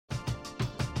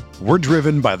We're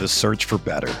driven by the search for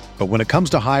better. But when it comes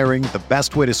to hiring, the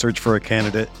best way to search for a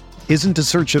candidate isn't to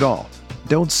search at all.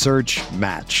 Don't search,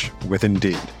 match with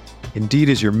Indeed. Indeed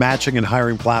is your matching and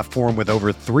hiring platform with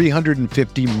over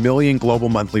 350 million global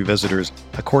monthly visitors,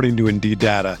 according to Indeed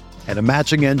data, and a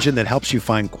matching engine that helps you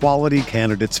find quality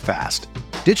candidates fast.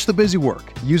 Ditch the busy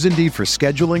work. Use Indeed for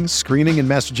scheduling, screening, and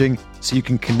messaging so you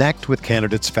can connect with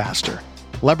candidates faster.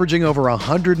 Leveraging over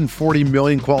 140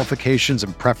 million qualifications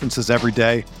and preferences every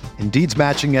day, Indeed's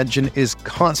matching engine is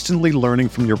constantly learning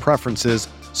from your preferences,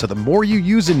 so the more you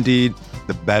use Indeed,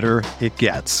 the better it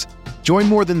gets. Join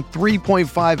more than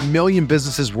 3.5 million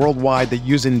businesses worldwide that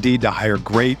use Indeed to hire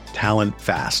great talent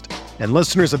fast. And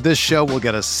listeners of this show will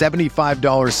get a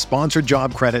 $75 sponsored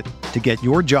job credit to get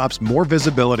your jobs more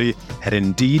visibility at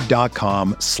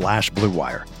Indeed.com/Blue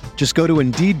Wire. Just go to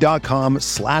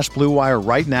Indeed.com/Blue Wire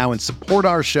right now and support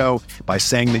our show by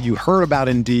saying that you heard about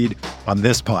Indeed on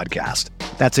this podcast.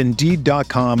 That's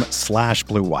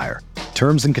Indeed.com/Blue Wire.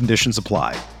 Terms and conditions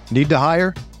apply. Need to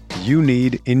hire? You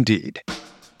need Indeed.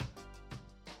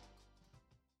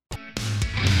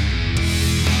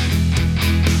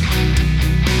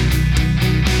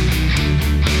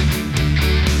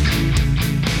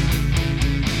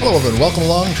 Hello everyone, welcome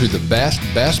along to the best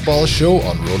ball show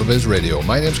on RotoViz Radio.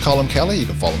 My name's Colin Kelly. You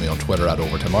can follow me on Twitter at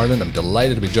Overtime Ireland. I'm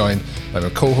delighted to be joined by my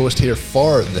co-host here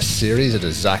for the series. It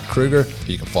is Zach Kruger,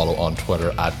 who you can follow on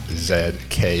Twitter at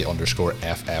ZK_FFB.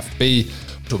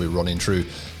 We'll be running through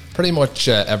pretty much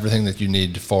everything that you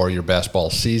need for your best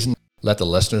ball season. Let the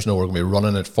listeners know we're going to be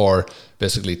running it for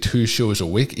basically 2 shows a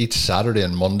week, each Saturday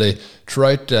and Monday.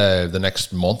 Throughout the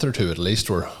next month or two at least,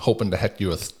 we're hoping to hit you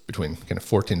with between kind of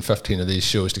 14, 15 of these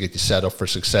shows to get you set up for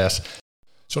success.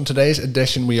 So in today's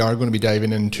edition, we are going to be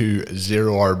diving into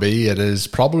ZeroRB. It is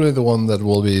probably the one that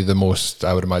will be the most,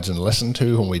 I would imagine, listened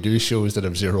to when we do shows that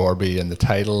have ZeroRB in the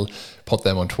title. Put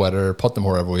them on Twitter, put them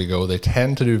wherever we go. They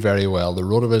tend to do very well. The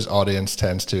RotoViz audience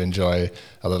tends to enjoy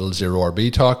a little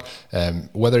ZeroRB talk.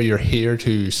 Whether you're here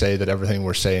to say that everything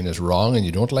we're saying is wrong and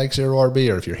you don't like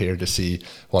ZeroRB, or if you're here to see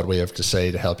what we have to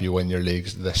say to help you win your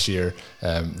leagues this year,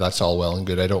 that's all well and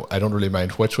good. I don't really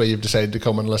mind which way you've decided to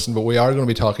come and listen, but we are going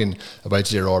to be talking about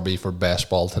ZeroRB for best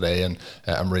ball today, and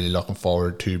I'm really looking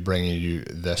forward to bringing you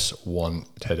this one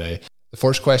today. The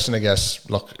first question, I guess,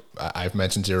 look, I've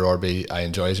mentioned ZeroRB. I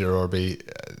enjoy ZeroRB.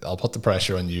 I'll put the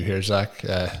pressure on you here, Zach.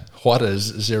 What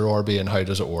is ZeroRB and how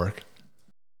does it work?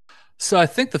 So I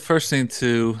think the first thing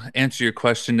to answer your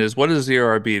question is, what is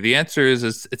ZeroRB? The answer is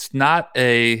it's not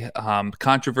a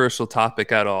controversial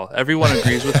topic at all. Everyone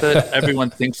agrees with it. Everyone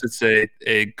thinks it's a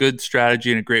good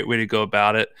strategy and a great way to go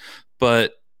about it.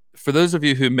 But for those of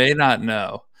you who may not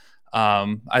know,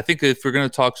 I think if we're going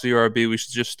to talk ZeroRB, we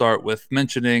should just start with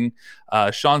mentioning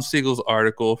Sean Siegel's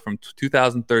article from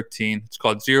 2013. It's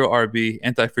called ZeroRB,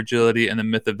 Anti-Fragility and the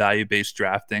Myth of Value-Based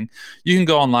Drafting. You can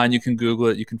go online, you can Google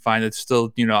it, you can find it. It's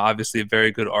still, obviously a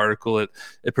very good article. It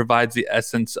provides the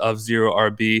essence of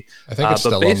ZeroRB. I think it's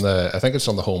it's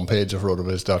on the homepage of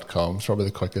rotoviz.com. It's probably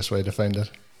the quickest way to find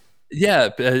it. Yeah,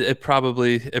 it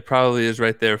probably is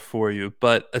right there for you.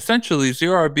 But essentially,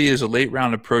 ZeroRB is a late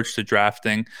round approach to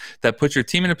drafting that puts your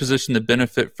team in a position to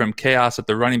benefit from chaos at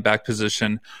the running back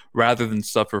position rather than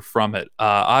suffer from it.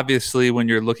 Obviously, when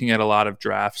you're looking at a lot of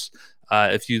drafts,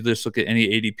 if you just look at any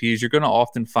ADPs, you're going to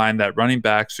often find that running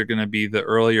backs are going to be the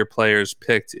earlier players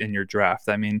picked in your draft.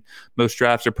 I mean, most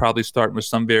drafts are probably starting with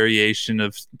some variation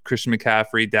of Christian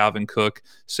McCaffrey, Dalvin Cook,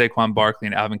 Saquon Barkley,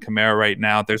 and Alvin Kamara right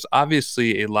now. There's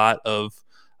obviously a lot of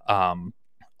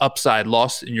upside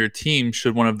lost in your team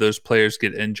should one of those players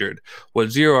get injured. What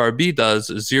ZeroRB does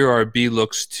is ZeroRB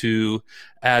looks to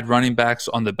add running backs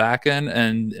on the back end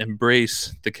and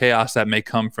embrace the chaos that may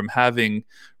come from having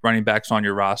running backs on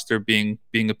your roster, being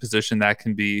a position that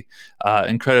can be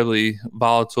incredibly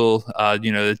volatile.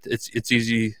 It's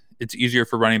easier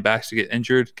for running backs to get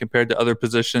injured compared to other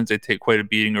positions. They take quite a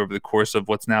beating over the course of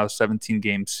what's now a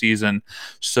 17-game season.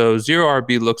 So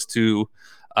ZeroRB looks to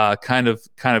kind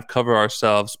of cover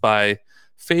ourselves by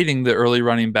fading the early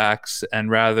running backs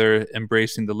and rather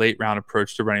embracing the late round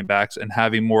approach to running backs and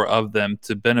having more of them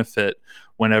to benefit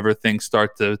whenever things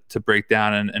start to break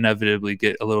down and inevitably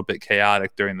get a little bit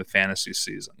chaotic during the fantasy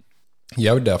season.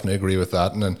 Yeah, I would definitely agree with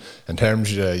that. And in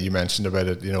terms you mentioned about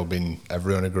it, being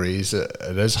everyone agrees, it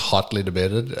is hotly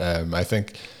debated. I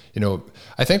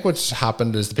think what's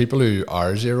happened is the people who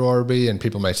are ZeroRB, and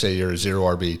people might say you're a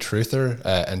ZeroRB truther.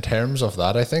 In terms of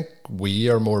that, I think we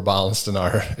are more balanced in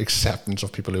our acceptance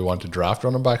of people who want to draft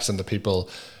running backs than the people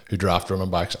who draft running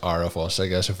backs are of us, I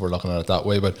guess, if we're looking at it that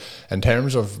way. But in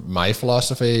terms of my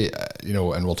philosophy,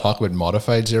 and we'll talk about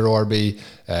modified ZeroRB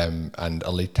and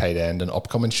elite tight end in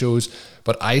upcoming shows,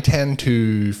 but I tend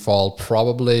to fall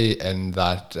probably in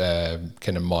that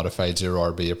kind of modified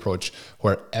ZeroRB approach,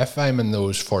 where if I'm in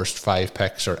those first 5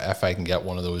 picks, or if I can get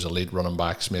one of those elite running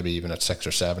backs, maybe even at 6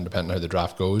 or 7, depending on how the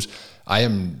draft goes, I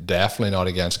am definitely not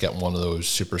against getting one of those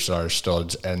superstar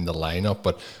studs in the lineup.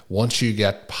 But once you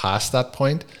get past that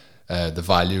point, the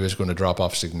value is going to drop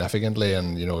off significantly.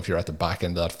 And, if you're at the back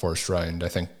end of that first round, I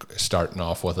think starting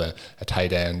off with a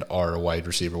tight end or a wide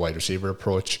receiver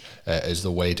approach is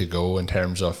the way to go in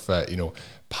terms of,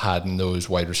 padding those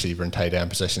wide receiver and tight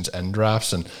end positions in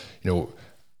drafts. And,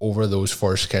 over those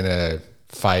first kind of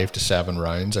 5 to 7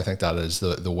 rounds, I think that is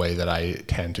the way that I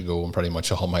tend to go in pretty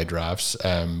much all my drafts.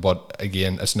 But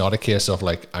again, it's not a case of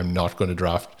like, I'm not going to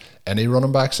draft any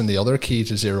running backs. And the other key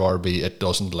to ZeroRB, it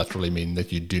doesn't literally mean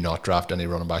that you do not draft any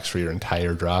running backs for your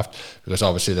entire draft, because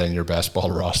obviously then your best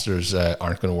ball rosters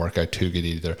aren't going to work out too good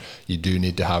either. You do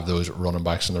need to have those running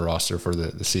backs in the roster for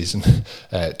the season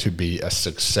to be a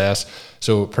success.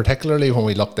 So particularly when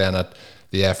we look then at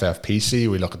the FFPC,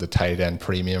 we look at the tight end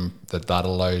premium that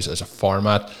allows as a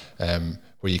format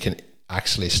where you can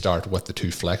actually start with the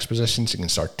 2 flex positions. You can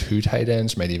start 2 tight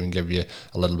ends, might even give you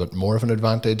a little bit more of an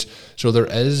advantage. So there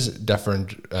is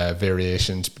different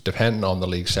variations depending on the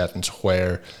league settings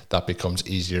where that becomes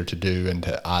easier to do and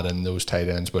to add in those tight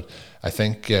ends. But I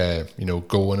think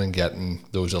going and getting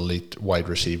those elite wide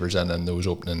receivers in those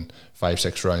opening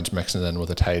 5-6 rounds, mixing it in with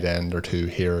a tight end or 2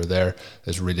 here or there,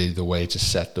 is really the way to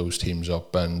set those teams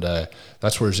up. And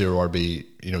that's where ZeroRB,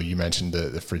 you mentioned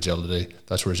the fragility.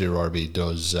 That's where ZeroRB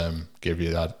does give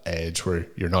you that edge, where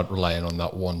you're not relying on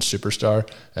that one superstar.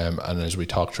 And as we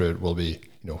talk through it, we'll be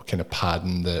kind of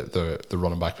padding the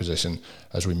running back position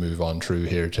as we move on through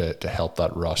here to help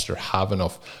that roster have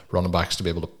enough running backs to be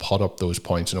able to put up those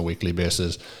points on a weekly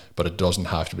basis. But it doesn't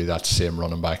have to be that same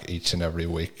running back each and every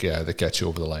week that gets you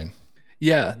over the line.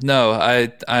 Yeah, no,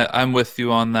 I'm with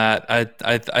you on that.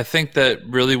 I think that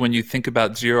really when you think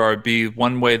about ZeroRB,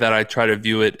 one way that I try to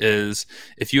view it is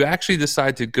if you actually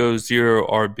decide to go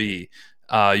ZeroRB,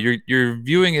 you're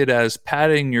viewing it as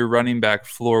padding your running back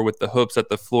floor with the hopes that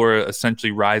the floor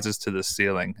essentially rises to the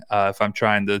ceiling. If I'm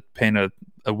trying to paint a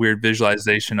weird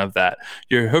visualization of that,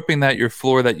 you're hoping that your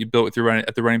floor that you built with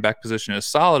at the running back position is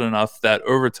solid enough that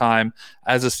over time,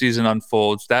 as the season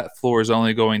unfolds, that floor is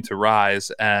only going to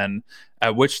rise, and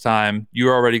at which time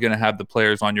you're already going to have the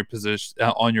players on your position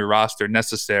on your roster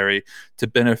necessary to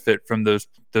benefit from those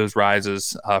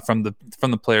rises from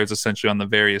the players essentially on the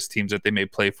various teams that they may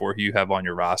play for who you have on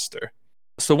your roster.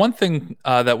 So one thing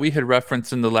that we had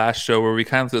referenced in the last show where we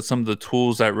kind of looked at some of the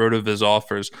tools that RotoViz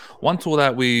offers, one tool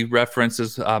that we reference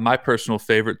is my personal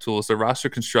favorite tool is the Roster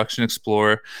Construction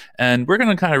Explorer. And we're going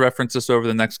to kind of reference this over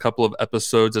the next couple of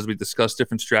episodes as we discuss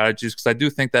different strategies, because I do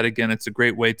think that, again, it's a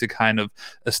great way to kind of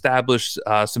establish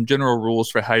some general rules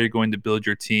for how you're going to build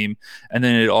your team. And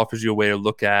then it offers you a way to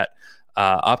look at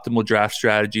optimal draft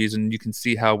strategies, and you can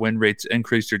see how win rates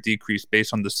increase or decrease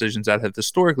based on decisions that have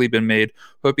historically been made,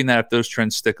 hoping that if those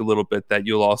trends stick a little bit, that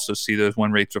you'll also see those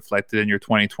win rates reflected in your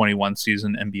 2021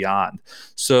 season and beyond.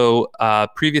 So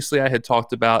previously I had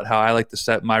talked about how I like to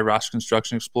set my Roster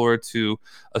Construction Explorer to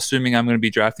assuming I'm going to be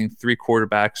drafting 3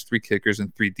 quarterbacks, 3 kickers,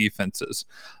 and 3 defenses.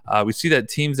 We see that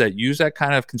teams that use that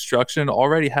kind of construction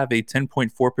already have a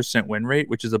 10.4% win rate,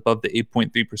 which is above the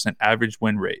 8.3% average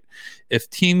win rate.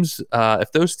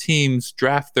 If those teams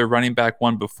draft their running back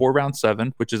one before round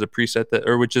 7, which is a preset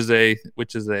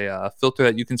which is a filter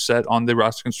that you can set on the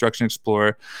Roster Construction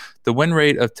Explorer, the win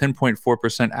rate of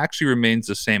 10.4% actually remains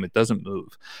the same. It doesn't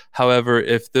move. However,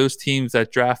 if those teams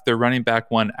that draft their running back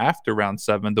one after round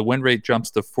 7, the win rate jumps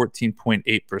to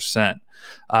 14.8%.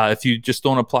 If you just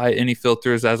don't apply any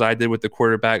filters, as I did with the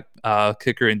quarterback,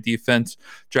 kicker, and defense,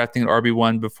 drafting an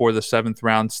RB1 before the 7th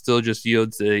round still just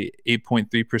yields a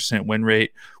 8.3% win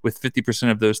rate, with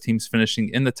 50% of those teams finishing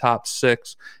in the top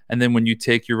 6. And then when you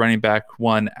take your running back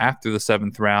one after the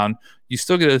 7th round, you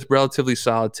still get a relatively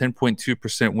solid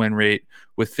 10.2% win rate,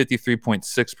 with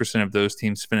 53.6% of those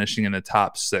teams finishing in the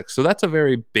top 6. So that's a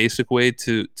very basic way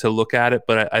to look at it.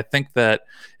 But I think that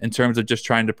in terms of just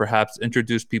trying to perhaps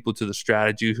introduce people to the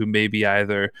strategy who maybe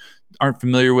either aren't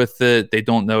familiar with it, they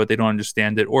don't know it, they don't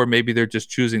understand it, or maybe they're just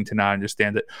choosing to not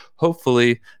understand it,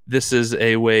 hopefully this is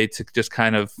a way to just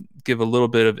kind of give a little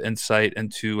bit of insight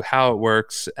into how it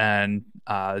works and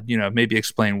maybe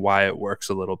explain why it works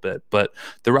a little bit. But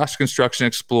the Roster Construction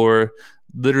Explorer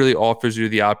literally offers you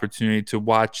the opportunity to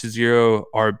watch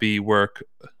ZeroRB work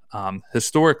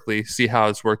historically, see how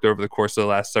it's worked over the course of the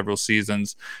last several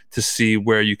seasons to see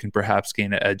where you can perhaps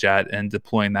gain an edge at and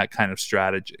deploying that kind of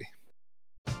strategy.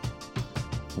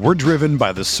 We're driven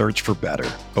by the search for better.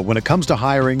 But when it comes to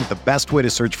hiring, the best way to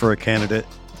search for a candidate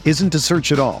isn't to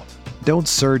search at all. Don't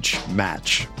search,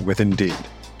 match with Indeed.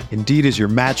 Indeed is your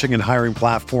matching and hiring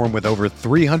platform with over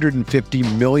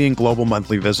 350 million global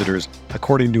monthly visitors,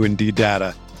 according to Indeed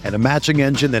data, and a matching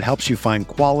engine that helps you find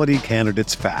quality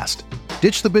candidates fast.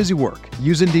 Ditch the busy work.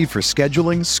 Use Indeed for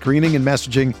scheduling, screening, and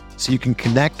messaging so you can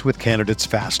connect with candidates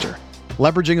faster.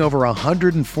 Leveraging over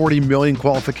 140 million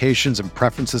qualifications and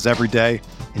preferences every day,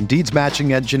 Indeed's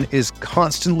matching engine is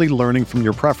constantly learning from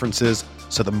your preferences,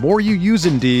 so the more you use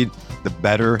Indeed, the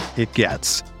better it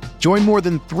gets. Join more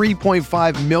than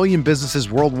 3.5 million businesses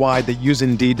worldwide that use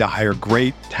Indeed to hire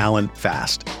great talent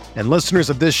fast. And listeners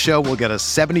of this show will get a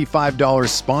 $75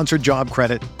 sponsored job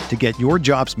credit to get your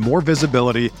jobs more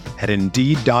visibility at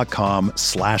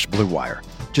Indeed.com/Blue Wire.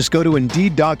 Just go to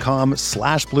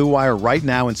Indeed.com/Blue Wire right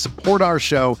now and support our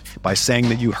show by saying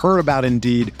that you heard about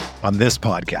Indeed on this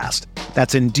podcast.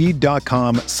 That's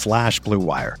Indeed.com/Blue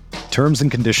Wire. Terms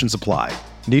and conditions apply.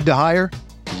 Need to hire?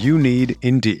 You need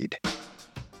Indeed.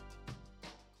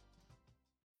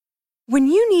 When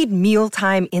you need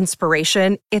mealtime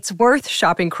inspiration, it's worth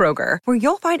shopping Kroger, where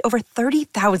you'll find over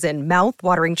 30,000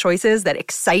 mouth-watering choices that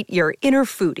excite your inner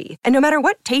foodie. And no matter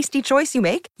what tasty choice you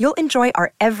make, you'll enjoy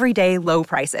our everyday low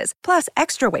prices, plus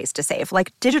extra ways to save,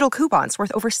 like digital coupons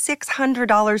worth over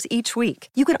 $600 each week.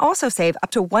 You can also save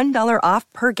up to $1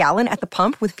 off per gallon at the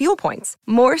pump with fuel points.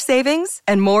 More savings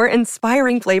and more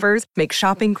inspiring flavors make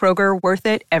shopping Kroger worth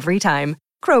it every time.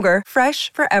 Kroger,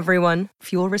 fresh for everyone.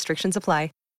 Fuel restrictions apply.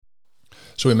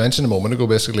 So we mentioned a moment ago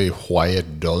basically why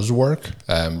it does work.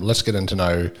 Let's get into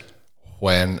now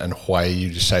when and why you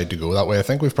decide to go that way. I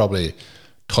think we've probably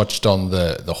touched on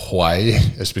the why.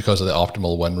 It's because of the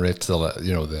optimal win rates.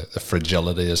 The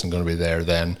fragility isn't going to be there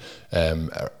then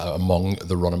among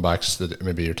the running backs that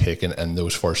maybe you're taking in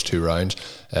those first two rounds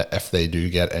if they do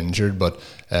get injured. But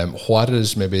what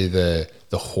is maybe the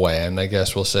when, I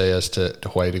guess we'll say, as to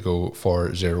why to go for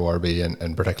ZeroRB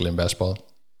and particularly in best ball?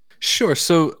 Sure.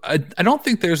 So I don't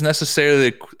think there's necessarily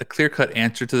a clear-cut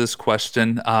answer to this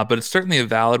question, but it's certainly a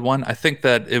valid one. I think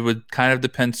that it would kind of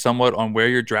depend somewhat on where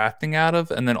you're drafting out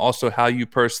of, and then also how you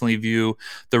personally view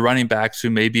the running backs who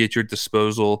may be at your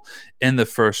disposal in the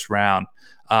first round.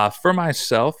 For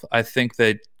myself, I think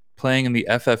that playing in the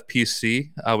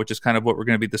FFPC, which is kind of what we're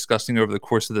going to be discussing over the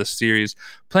course of this series,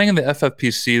 playing in the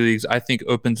FFPC leagues, I think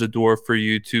opens a door for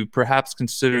you to perhaps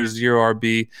consider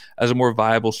ZeroRB as a more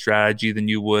viable strategy than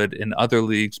you would in other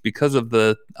leagues because of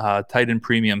the tight end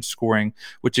premium scoring,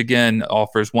 which again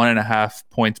offers 1.5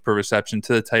 points per reception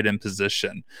to the tight end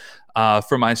position.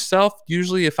 For myself,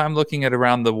 usually if I'm looking at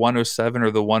around the 107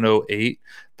 or the 108,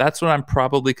 that's when I'm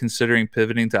probably considering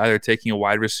pivoting to either taking a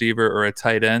wide receiver or a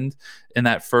tight end in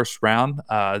that first round.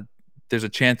 There's a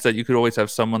chance that you could always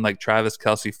have someone like Travis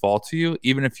Kelce fall to you,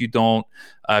 even if you don't,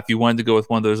 if you wanted to go with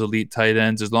one of those elite tight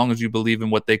ends, as long as you believe in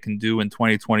what they can do in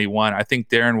 2021. I think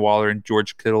Darren Waller and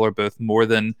George Kittle are both more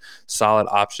than solid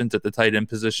options at the tight end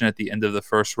position at the end of the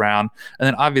first round. And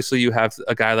then obviously you have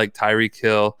a guy like Tyreek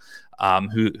Hill,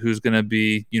 who's going to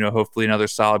be, hopefully another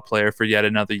solid player for yet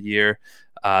another year,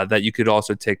 that you could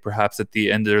also take perhaps at the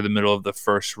end or the middle of the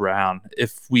first round.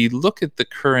 If we look at the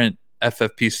current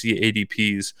FFPC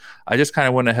ADPs, I just kind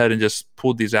of went ahead and just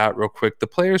pulled these out real quick. The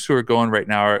players who are going right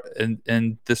now are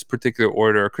in this particular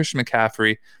order are Christian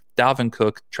McCaffrey, Dalvin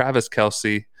Cook, Travis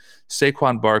Kelce,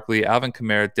 Saquon Barkley, Alvin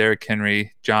Kamara, Derrick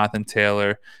Henry, Jonathan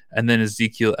Taylor, and then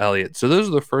Ezekiel Elliott. So those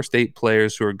are the first 8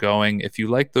 players who are going. If you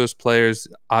like those players,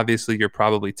 obviously you're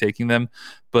probably taking them.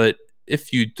 But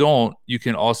if you don't, you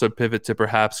can also pivot to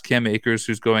perhaps Cam Akers,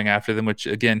 who's going after them, which,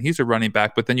 again, he's a running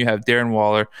back. But then you have Darren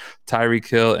Waller, Tyreek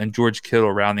Hill, and George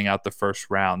Kittle rounding out the first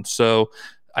round. So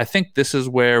I think this is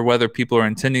where, whether people are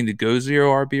intending to go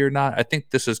ZeroRB or not, I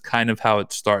think this is kind of how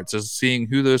it starts, is seeing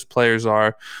who those players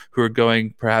are who are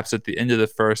going perhaps at the end of the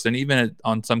first and even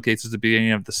on some cases the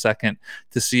beginning of the second,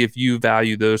 to see if you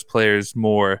value those players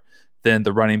more than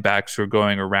the running backs who are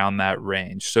going around that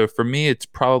range. So for me, it's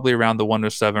probably around the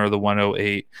 107 or the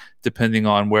 108, depending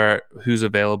on who's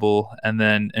available. And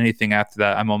then anything after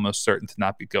that, I'm almost certain to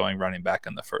not be going running back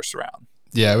in the first round.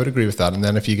 Yeah, I would agree with that. And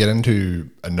then if you get into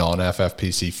a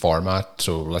non-FFPC format,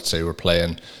 so let's say we're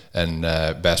playing in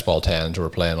best ball 10s or we're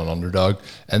playing on underdog.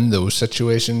 In those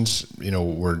situations,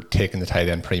 we're taking the tight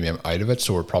end premium out of it,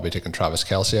 so we're probably taking Travis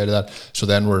Kelce out of that. So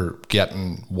then we're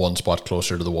getting one spot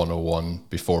closer to the 101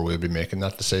 before we'll be making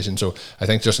that decision. So I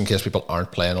think just in case people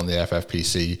aren't playing on the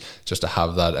FFPC, just to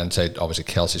have that insight. Obviously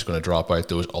Kelce's going to drop out.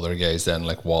 Those other guys then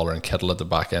like Waller and Kittle at the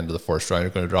back end of the first round are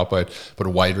going to drop out, but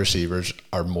wide receivers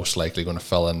are most likely going to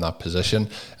fill in that position.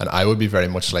 And I would be very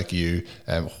much like you,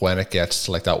 when it gets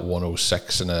to like that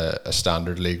 106 in a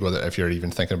standard league, whether if you're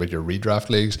even thinking about your redraft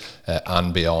leagues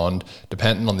and beyond,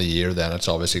 depending on the year, then it's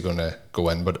obviously going to go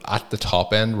in. But at the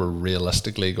top end, we're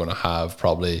realistically going to have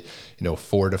probably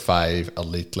 4 to 5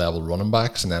 elite level running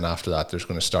backs, and then after that there's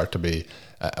going to start to be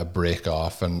a break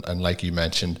off, and like you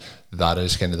mentioned, that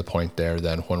is kind of the point there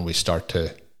then when we start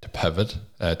to pivot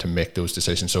to make those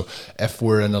decisions. So if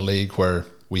we're in a league where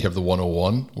we have the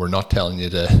 101, we're not telling you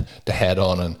to head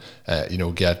on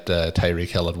and get Tyreek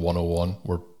Hill at 101.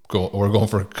 We're going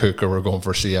for Cook or we're going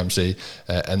for CMC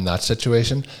in that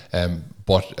situation.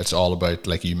 But it's all about,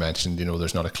 like you mentioned,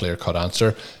 there's not a clear-cut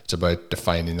answer. It's about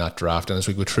defining that draft. And as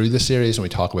we go through the series and we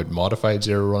talk about modified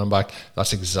zero running back,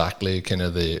 that's exactly kind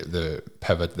of the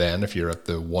pivot then. If you're at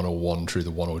the 101 through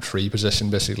the 103 position,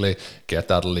 basically, get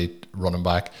that elite running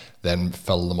back, then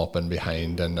fill them up in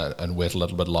behind and wait a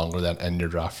little bit longer then in your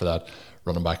draft for that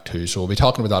running back too. So we'll be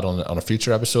talking about that on a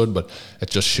future episode, but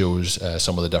it just shows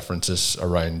some of the differences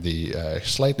around the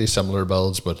slightly similar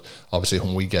builds. But obviously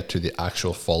when we get to the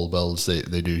actual full builds, they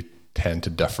do tend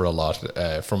to differ a lot.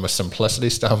 From a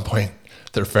simplicity standpoint,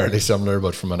 they're fairly similar,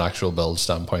 but from an actual build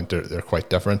standpoint, they're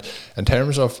quite different. In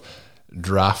terms of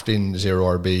drafting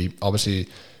ZeroRB, obviously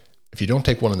if you don't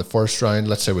take one in the first round,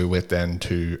 let's say we wait then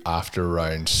to after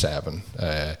round 7,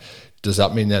 does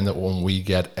that mean then that when we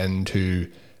get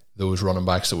into those running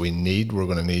backs that we need, we're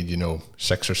going to need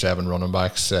 6 or 7 running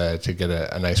backs to get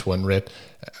a nice win rate?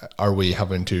 Are we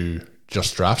having to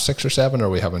just draft 6 or 7? Or are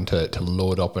we having to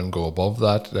load up and go above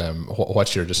that?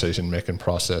 What's your decision making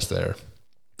process there?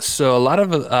 So a lot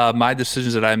of my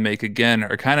decisions that I make, again,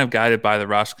 are kind of guided by the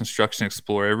Roster Construction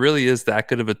Explorer. It really is that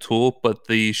good of a tool, but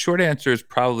the short answer is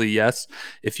probably yes.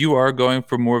 If you are going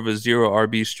for more of a zero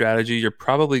RB strategy, you're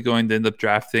probably going to end up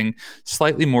drafting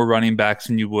slightly more running backs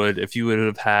than you would if you would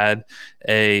have had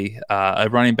a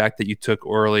running back that you took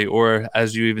early, or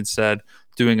as you even said,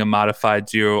 doing a modified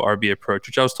zero RB approach,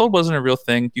 which I was told wasn't a real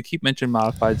thing. You keep mentioning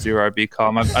modified zero RB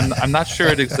column. I'm not sure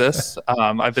it exists.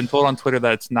 I've been told on Twitter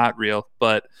that it's not real,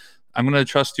 but I'm going to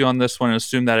trust you on this one and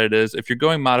assume that it is. If you're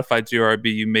going modified zero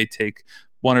RB, you may take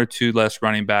 1 or 2 less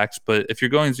running backs, but if you're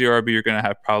going zero RB, you're going to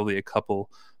have probably a couple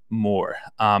more.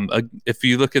 If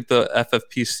you look at the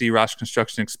FFPC Roster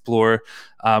Construction Explorer,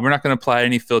 we're not going to apply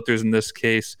any filters in this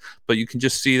case, but you can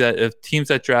just see that if teams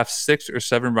that draft 6 or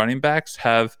 7 running backs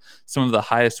have some of the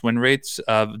highest win rates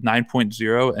of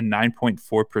 9.0 and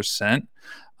 9.4%.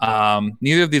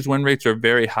 Neither of these win rates are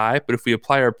very high, but if we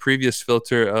apply our previous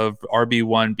filter of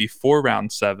RB1 before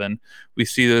round 7, we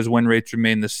see those win rates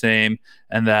remain the same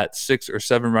and that 6 or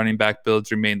 7 running back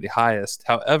builds remain the highest.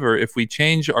 However, if we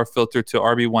change our filter to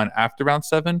RB1 after round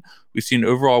 7, we see an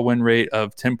overall win rate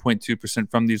of 10.2%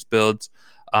 from these builds.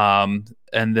 And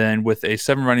then with a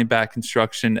 7 running back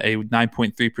construction, a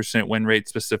 9.3% win rate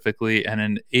specifically, and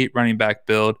an 8 running back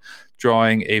build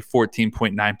drawing a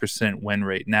 14.9% win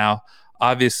rate. Now,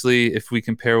 obviously, if we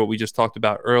compare what we just talked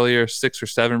about earlier, 6 or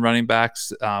 7 running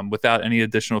backs without any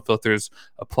additional filters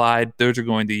applied, those are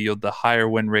going to yield the higher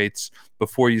win rates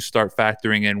before you start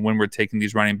factoring in when we're taking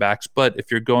these running backs. But if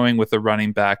you're going with a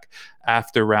running back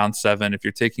after round 7, if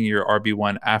you're taking your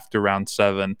RB1 after round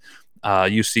 7,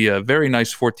 you see a very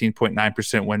nice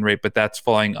 14.9% win rate, but that's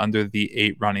falling under the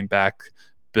 8 running back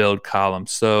build column.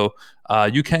 So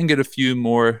you can get a few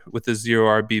more with the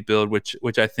zero RB build,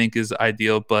 which I think is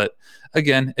ideal. But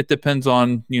again, it depends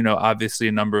on, obviously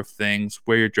a number of things,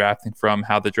 where you're drafting from,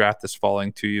 how the draft is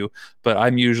falling to you. But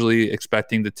I'm usually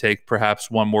expecting to take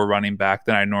perhaps 1 more running back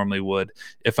than I normally would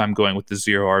if I'm going with the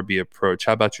zero RB approach.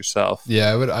 How about yourself?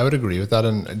 Yeah, I would agree with that.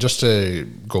 And just to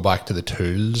go back to the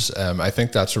tools, I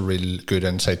think that's a really good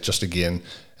insight just again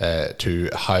to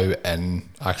how in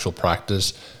actual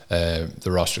practice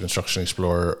the Roster Construction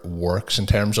Explorer works, in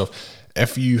terms of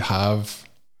if you have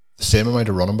the same amount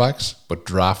of running backs but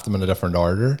draft them in a different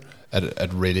order,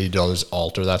 it really does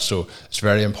alter that. So it's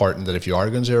very important that if you are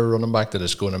going zero running back, that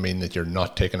it's going to mean that you're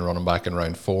not taking a running back in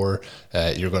round 4.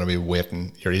 You're going to be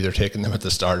waiting. You're either taking them at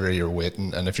the start or you're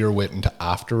waiting. And if you're waiting to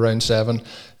after round 7,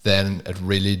 then it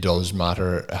really does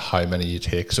matter how many you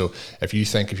take. So if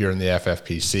you're in the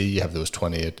FFPC, you have those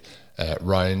 28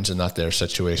 rounds in that their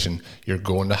situation, you're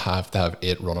going to have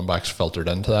 8 running backs filtered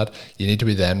into that. You need to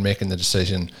be then making the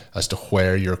decision as to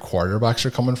where your quarterbacks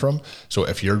are coming from. So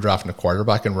if you're drafting a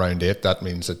quarterback in round 8, that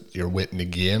means that you're waiting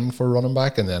again for running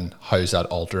back, and then how's that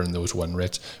altering those win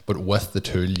rates? But with the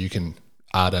tool, you can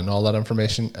add in all that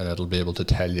information and it'll be able to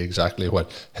tell you exactly what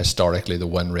historically the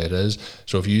win rate is.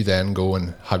 So if you then go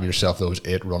and have yourself those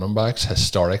 8 running backs,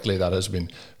 historically that has been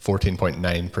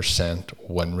 14.9%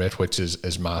 win rate, which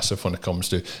is massive when it comes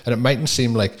to, and it mightn't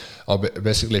seem like,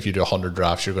 basically if you do 100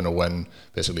 drafts you're going to win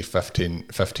basically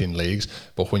 15 leagues,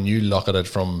 but when you look at it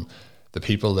from the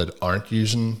people that aren't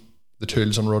using the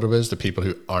tools on RotoViz, the people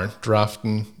who aren't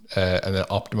drafting in an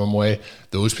optimum way,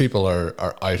 those people are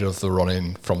out of the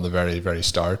running from the very, very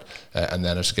start, and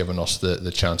then it's given us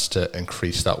the chance to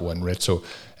increase that win rate. So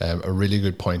a really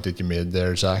good point that you made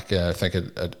there, Zach. I think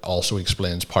it also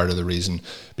explains part of the reason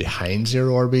behind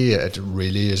ZeroRB. It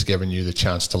really is giving you the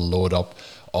chance to load up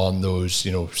on those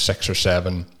 6 or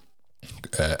 7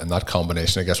 and that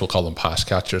combination, I guess we'll call them pass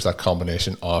catchers, that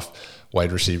combination of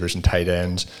wide receivers and tight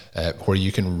ends, where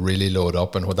you can really load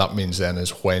up. And what that means then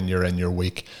is when you're in your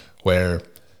week where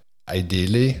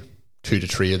ideally 2 to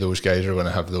 3 of those guys are going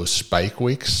to have those spike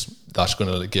weeks, that's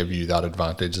going to give you that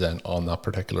advantage then on that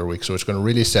particular week. So it's going to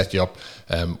really set you up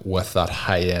with that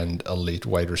high-end elite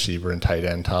wide receiver and tight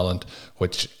end talent,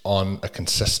 which on a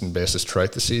consistent basis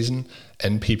throughout the season,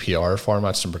 in PPR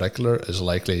formats in particular, is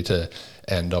likely to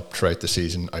end up throughout the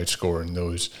season outscoring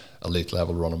those elite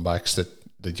level running backs that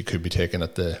you could be taking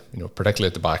at the, particularly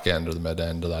at the back end or the mid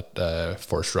end of that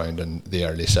first round and the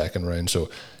early second round. So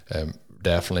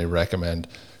definitely recommend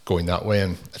going that way,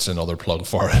 and it's another plug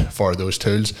for those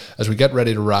tools. As we get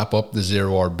ready to wrap up the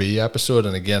ZeroRB episode,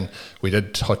 and again, we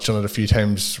did touch on it a few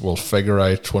times, we'll figure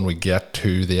out when we get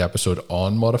to the episode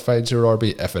on modified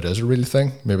ZeroRB if it is a real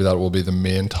thing. Maybe that will be the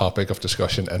main topic of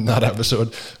discussion in that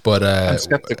episode. But I'm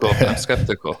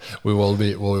skeptical. We will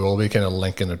be kind of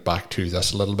linking it back to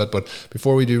this a little bit. But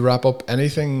before we do wrap up,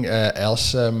 anything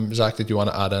else, Zach, that you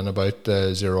want to add in about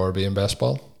ZeroRB and best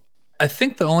ball? I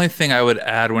think the only thing I would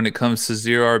add when it comes to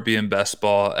ZeroRB and best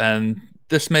ball, and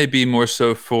this may be more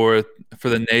so for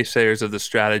the naysayers of the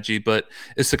strategy, but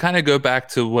is to kind of go back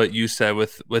to what you said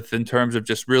with in terms of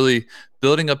just really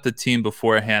building up the team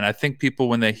beforehand. I think people,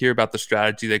 when they hear about the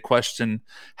strategy, they question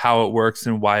how it works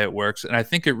and why it works. And I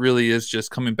think it really is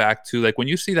just coming back to, like, when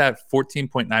you see that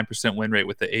 14.9% win rate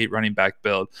with the 8 running back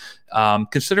build,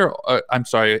 consider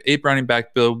 8 running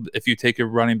back build if you take your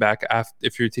running back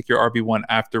if you take your RB1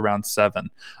 after round 7.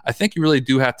 I think you really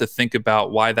do have to think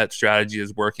about why that strategy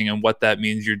is working and what that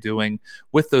means you're doing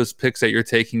with those picks that you're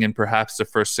taking in perhaps the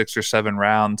first 6 or 7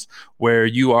 rounds, where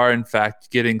you are in fact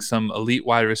getting some elite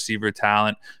wide receiver talent.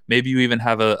 Maybe you even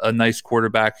have a nice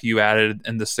quarterback you added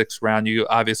in the 6th round. You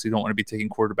obviously don't want to be taking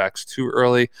quarterbacks too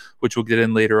early, which we'll get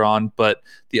in later on. But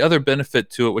the other benefit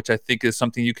to it, which I think is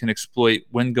something you can exploit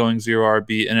when going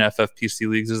ZeroRB in FFPC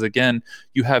leagues, is, again,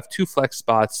 you have 2 flex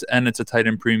spots and it's a tight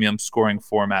end premium scoring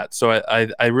format. So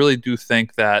I really do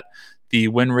think that the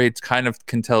win rates kind of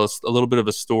can tell us a little bit of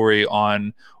a story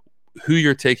on who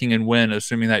you're taking and when,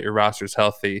 assuming that your roster is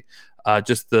healthy.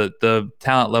 Just the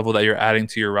talent level that you're adding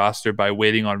to your roster by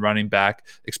waiting on running back,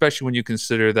 especially when you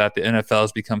consider that the NFL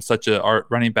has become such a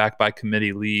running back by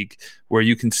committee league, where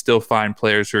you can still find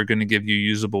players who are going to give you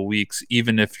usable weeks,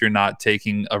 even if you're not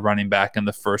taking a running back in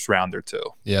the first round or 2.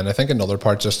 Yeah, and I think another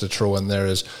part just to throw in there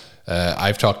is,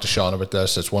 I've talked to Sean about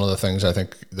this. It's one of the things I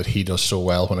think that he does so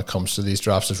well when it comes to these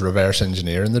drafts is reverse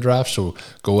engineering the draft. So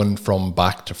going from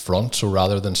back to front. So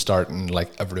rather than starting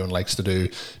like everyone likes to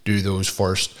do those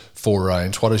first 4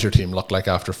 rounds. What does your team look like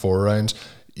after 4 rounds?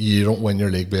 You don't win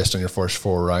your league based on your first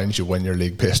 4 rounds. You win your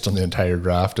league based on the entire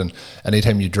draft. And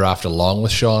anytime you draft along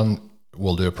with Sean,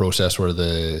 we'll do a process where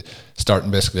the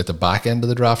starting basically at the back end of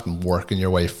the draft and working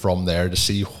your way from there to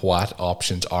see what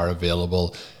options are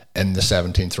available in the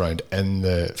 17th round, in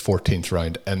the 14th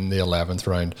round, in the 11th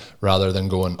round, rather than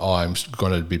going, I'm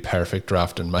going to be perfect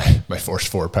drafting my first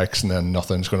 4 picks and then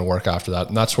nothing's going to work after that.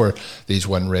 And that's where these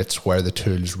win rates, where the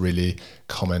tools really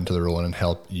come into their own and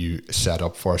help you set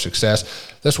up for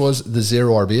success. This was the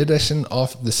ZeroRB edition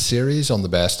of the series on the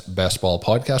Best Ball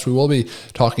podcast. We will be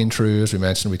talking through, as we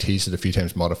mentioned, we teased it a few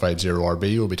times, modified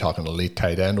ZeroRB. We'll be talking elite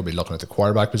tight end. We'll be looking at the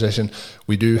quarterback position.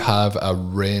 We do have a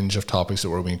range of topics that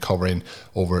we're going to be covering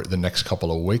over the next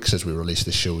couple of weeks as we release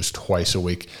the shows twice a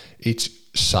week, each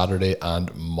Saturday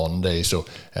and Monday. So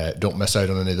don't miss out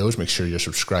on any of those. Make sure you're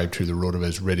subscribed to the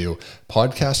RotoViz Radio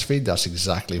podcast feed. That's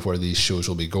exactly where these shows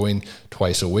will be going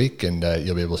twice a week, and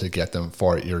you'll be able to get them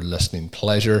for your listening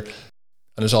pleasure.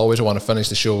 And as always, I want to finish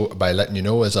the show by letting you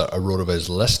know, as a RotoViz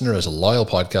listener, as a loyal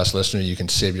podcast listener, you can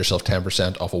save yourself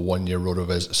 10% off a 1-year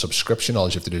RotoViz subscription. All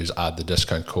you have to do is add the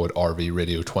discount code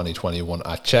RVRadio2021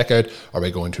 at checkout, or by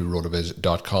going to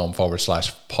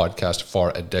rotoviz.com/podcast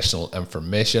for additional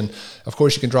information. Of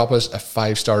course, you can drop us a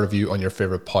 5-star review on your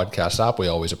favorite podcast app. We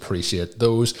always appreciate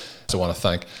those. So I want to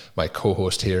thank my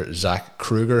co-host here, Zach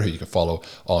Kruger, who you can follow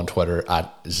on Twitter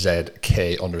at ZK_FFB.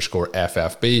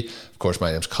 Of course,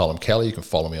 my name's Colin Kelly. You can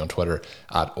follow me on Twitter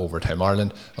at Overtime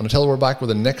Ireland. And until we're back with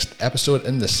the next episode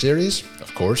in the series,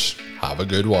 of course, have a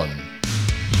good one.